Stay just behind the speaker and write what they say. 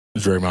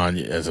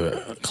Draymond, as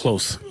a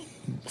close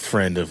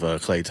friend of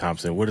Klay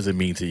Thompson, what does it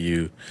mean to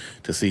you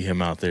to see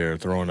him out there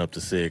throwing up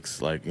the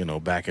six, like, you know,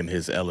 back in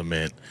his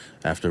element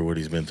after what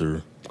he's been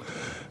through?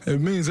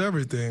 It means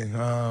everything.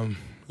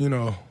 You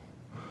know,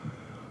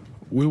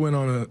 we went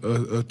on a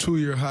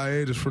 2-year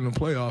hiatus from the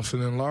playoffs,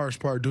 and in large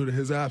part due to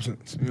his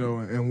absence, you know,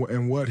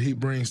 and what he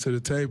brings to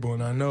the table.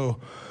 And I know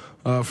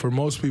for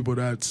most people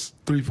that's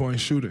three-point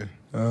shooting.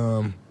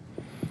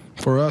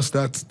 For us,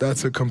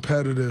 that's a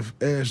competitive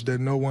edge that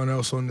no one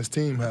else on this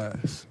team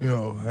has, you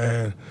know.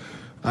 And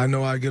I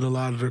know I get a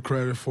lot of the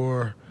credit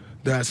for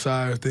that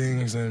side of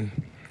things and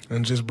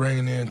just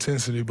bringing the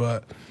intensity,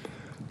 but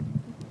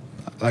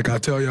like I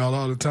tell y'all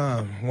all the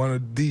time, one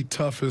of the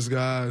toughest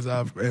guys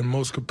and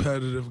most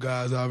competitive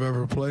guys I've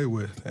ever played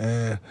with.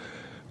 And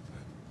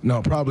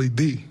no, probably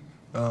the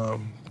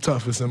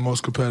toughest and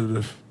most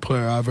competitive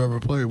player I've ever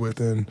played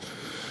with. And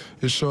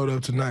it showed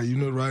up tonight. You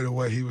knew right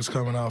away he was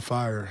coming out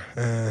fire.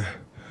 And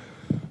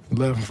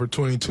 11 for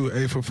 22,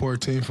 8 for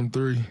 14 from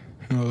three.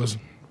 You know, it's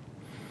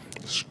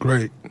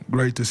great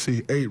to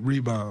see. 8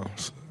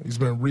 rebounds. He's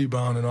been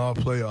rebounding all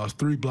playoffs.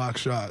 3 block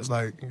shots.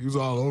 Like, he was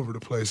all over the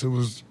place. It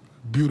was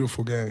a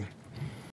beautiful game.